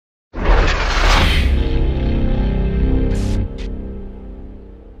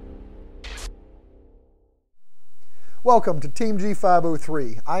Welcome to Team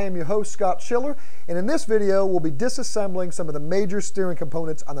G503. I am your host, Scott Schiller, and in this video we'll be disassembling some of the major steering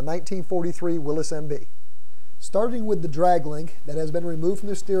components on the 1943 Willys MB. Starting with the drag link that has been removed from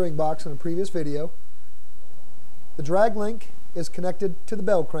the steering box in a previous video. The drag link is connected to the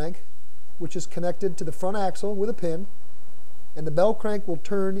bell crank, which is connected to the front axle with a pin, and the bell crank will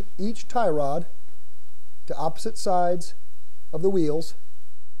turn each tie rod to opposite sides of the wheels.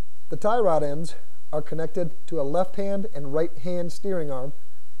 The tie rod ends are connected to a left hand and right hand steering arm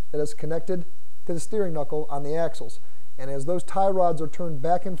that is connected to the steering knuckle on the axles. And as those tie rods are turned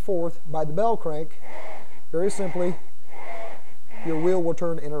back and forth by the bell crank, very simply, your wheel will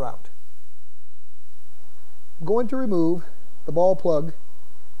turn in or out. I'm going to remove the ball plug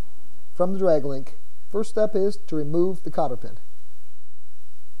from the drag link. First step is to remove the cotter pin.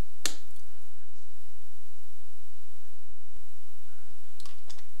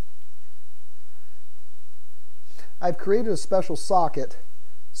 I've created a special socket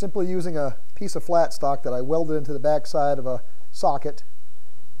simply using a piece of flat stock that I welded into the back side of a socket,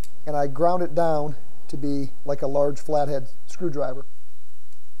 and I ground it down to be like a large flathead screwdriver.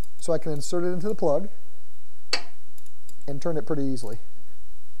 So I can insert it into the plug and turn it pretty easily.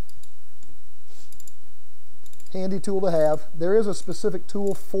 Handy tool to have. There is a specific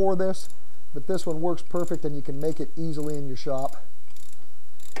tool for this, but this one works perfect and you can make it easily in your shop.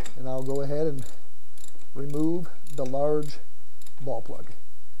 And I'll go ahead and remove the large ball plug.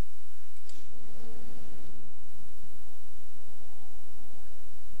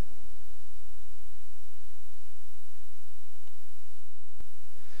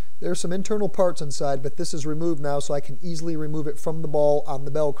 There are some internal parts inside, but this is removed now, so I can easily remove it from the ball on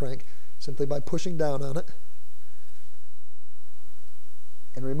the bell crank simply by pushing down on it.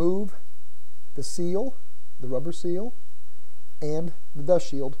 And remove the seal, the rubber seal, and the dust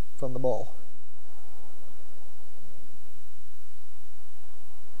shield from the ball.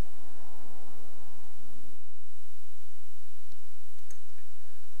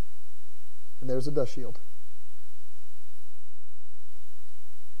 And there's a dust shield.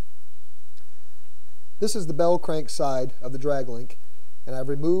 This is the bell crank side of the drag link, and I've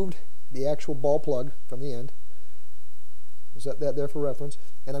removed the actual ball plug from the end. Set that there for reference.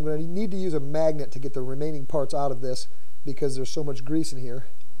 And I'm going to need to use a magnet to get the remaining parts out of this because there's so much grease in here.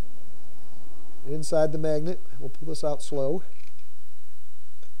 And inside the magnet, we'll pull this out slow.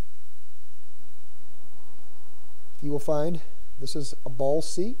 You will find this is a ball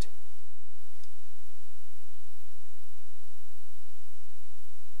seat.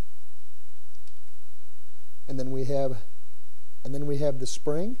 And then we have the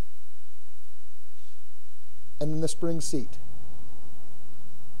spring, and then the spring seat.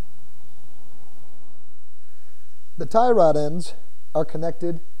 The tie rod ends are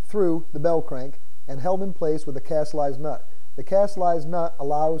connected through the bell crank and held in place with a cast-lized nut. The cast-lized nut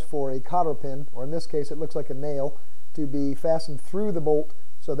allows for a cotter pin, or in this case it looks like a nail, to be fastened through the bolt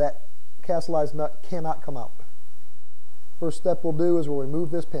so that cast-lized nut cannot come out. First step we'll do is we'll remove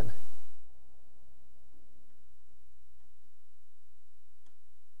this pin.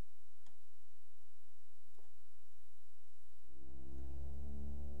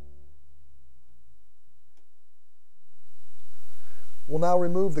 We'll now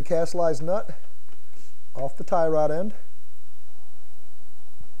remove the cast-lized nut off the tie rod end.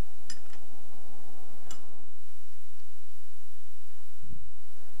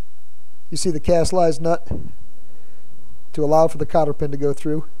 You see the cast-lized nut to allow for the cotter pin to go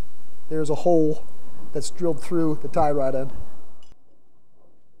through. There's a hole that's drilled through the tie rod end.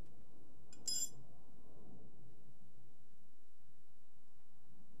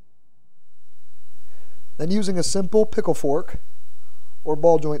 Then using a simple pickle fork, or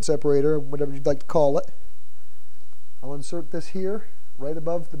ball joint separator, whatever you'd like to call it, I'll insert this here, right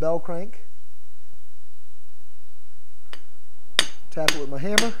above the bell crank. Tap it with my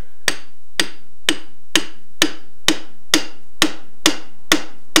hammer.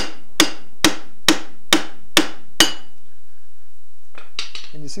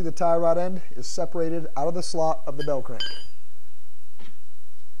 And you see the tie rod end is separated out of the slot of the bell crank.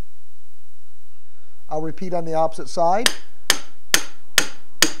 I'll repeat on the opposite side.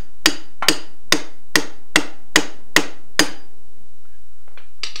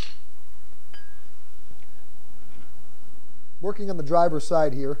 Working on the driver's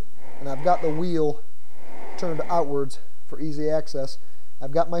side here, and I've got the wheel turned outwards for easy access. I've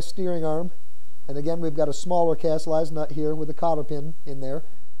got my steering arm, and again we've got a smaller cast-lized nut here with a cotter pin in there,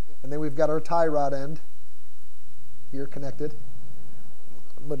 and then we've got our tie rod end here connected.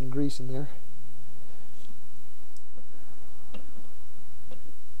 Mud and grease in there.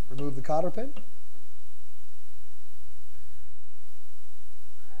 Remove the cotter pin.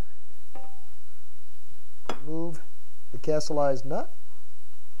 decastalized nut.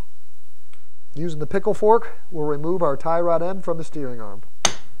 Using the pickle fork, we'll remove our tie rod end from the steering arm.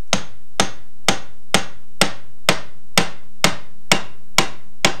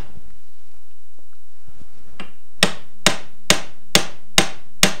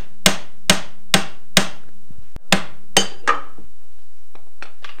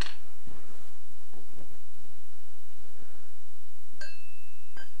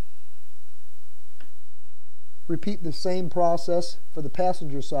 Repeat the same process for the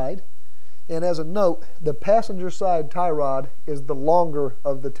passenger side. And as a note, the passenger side tie rod is the longer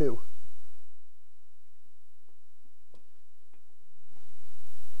of the two.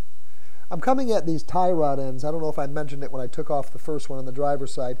 I'm coming at these tie rod ends. I don't know if I mentioned it when I took off the first one on the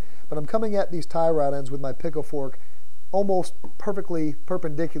driver's side, but I'm coming at these tie rod ends with my pickle fork almost perfectly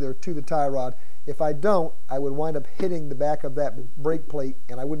perpendicular to the tie rod. If I don't, I would wind up hitting the back of that brake plate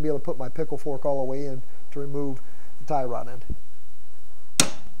and I wouldn't be able to put my pickle fork all the way in to remove the tie rod end.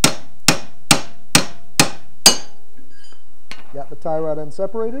 Got the tie rod end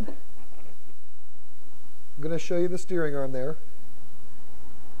separated. I'm going to show you the steering arm there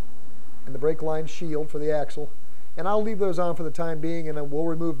and the brake line shield for the axle, and I'll leave those on for the time being, and then we'll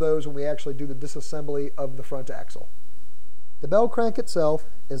remove those when we actually do the disassembly of the front axle. The bell crank itself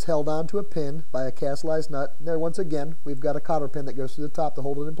is held onto a pin by a castalized nut. There, once again, we've got a cotter pin that goes through the top to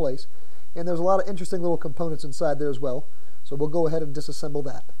hold it in place. And there's a lot of interesting little components inside there as well. So we'll go ahead and disassemble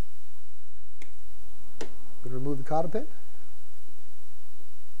that. I'm going to remove the cotter pin.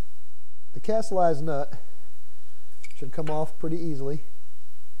 The castalized nut should come off pretty easily.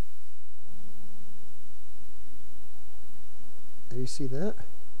 There you see that.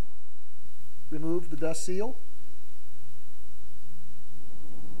 Remove the dust seal.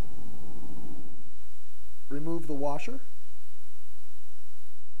 Remove the washer.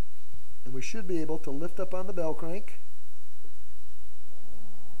 And we should be able to lift up on the bell crank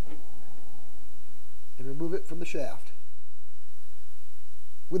and remove it from the shaft.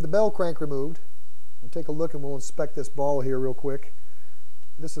 With the bell crank removed, we'll take a look and we'll inspect this ball here real quick.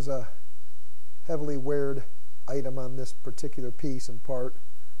 This is a heavily weared item on this particular piece and part,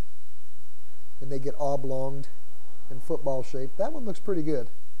 and they get oblonged in football shape. That one looks pretty good.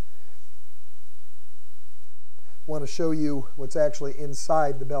 Want to show you what's actually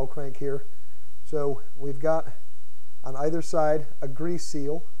inside the bell crank here. So we've got on either side a grease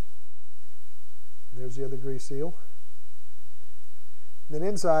seal. There's the other grease seal. And then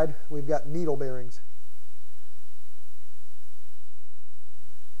inside we've got needle bearings.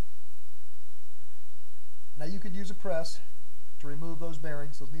 Now you could use a press to remove those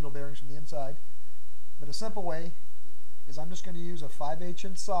bearings, those needle bearings from the inside, but a simple way is I'm just going to use a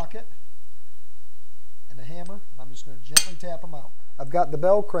 5/8" socket and a hammer, and I'm just going to gently tap them out. I've got the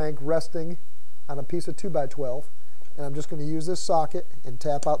bell crank resting on a piece of 2x12, and I'm just going to use this socket and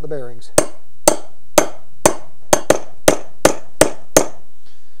tap out the bearings.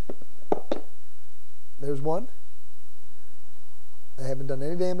 There's one. I haven't done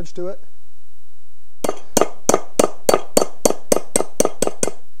any damage to it.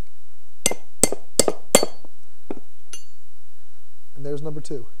 And there's number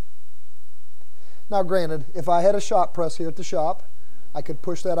two. Now granted, if I had a shop press here at the shop, I could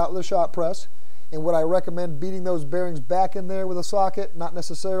push that out with a shop press. And would I recommend beating those bearings back in there with a socket? Not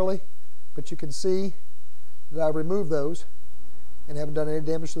necessarily, but you can see that I've removed those and haven't done any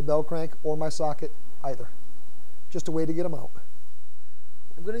damage to the bell crank or my socket either. Just a way to get them out.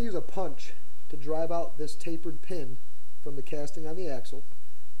 I'm going to use a punch to drive out this tapered pin from the casting on the axle,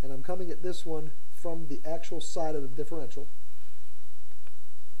 and I'm coming at this one from the actual side of the differential.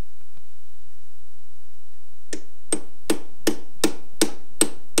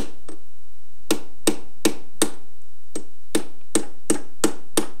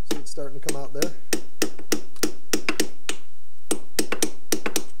 See, it's starting to come out there.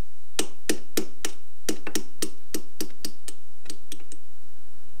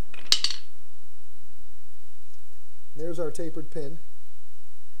 There's our tapered pin.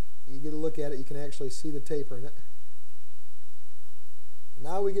 You get a look at it, you can actually see the taper in it.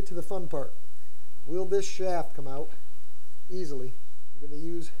 Now we get to the fun part. Will this shaft come out easily? I'm going to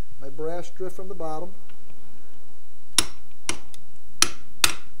use my brass drift from the bottom.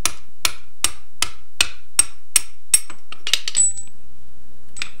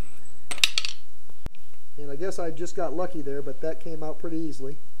 And I guess I just got lucky there, but that came out pretty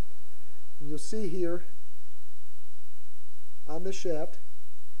easily. And you'll see here on this shaft,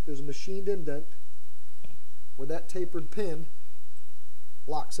 there's a machined indent where that tapered pin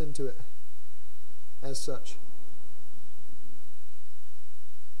locks into it as such.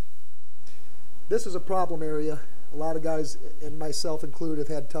 This is a problem area A lot of guys, and myself included, have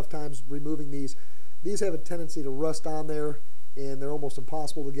had tough times removing these. These have a tendency to rust on there, and they're almost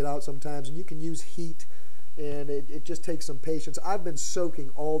impossible to get out sometimes, and you can use heat, and it just takes some patience. I've been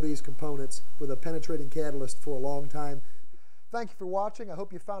soaking all these components with a penetrating catalyst for a long time. Thank you for watching. I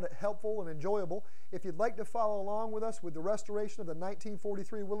hope you found it helpful and enjoyable. If you'd like to follow along with us with the restoration of the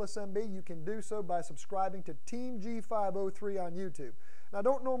 1943 Willys MB, you can do so by subscribing to Team G503 on YouTube. Now, I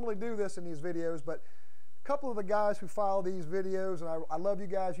don't normally do this in these videos, but a couple of the guys who follow these videos, and I love you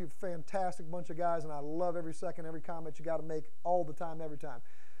guys. You're a fantastic bunch of guys, and I love every second, every comment you got to make all the time, every time.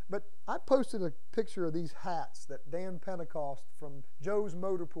 But I posted a picture of these hats that Dan Pentecost from Joe's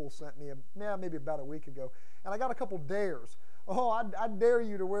Motor Pool sent me maybe about a week ago, and I got a couple dares. Oh, I dare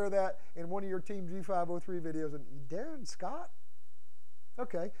you to wear that in one of your Team G503 videos. And Darren Scott?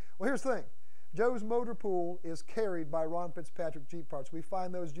 Okay. Well, here's the thing. Joe's Motor Pool is carried by Ron Fitzpatrick Jeep parts. We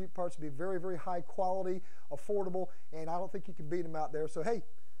find those Jeep parts to be very, very high quality, affordable, and I don't think you can beat them out there. So, hey,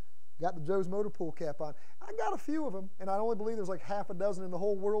 got the Joe's Motor Pool cap on. I got a few of them, and I only believe there's like half a dozen in the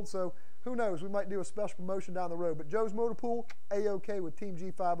whole world, so who knows? We might do a special promotion down the road. But Joe's Motor Pool, A-OK with Team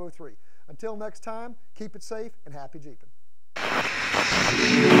G503. Until next time, keep it safe and happy Jeeping.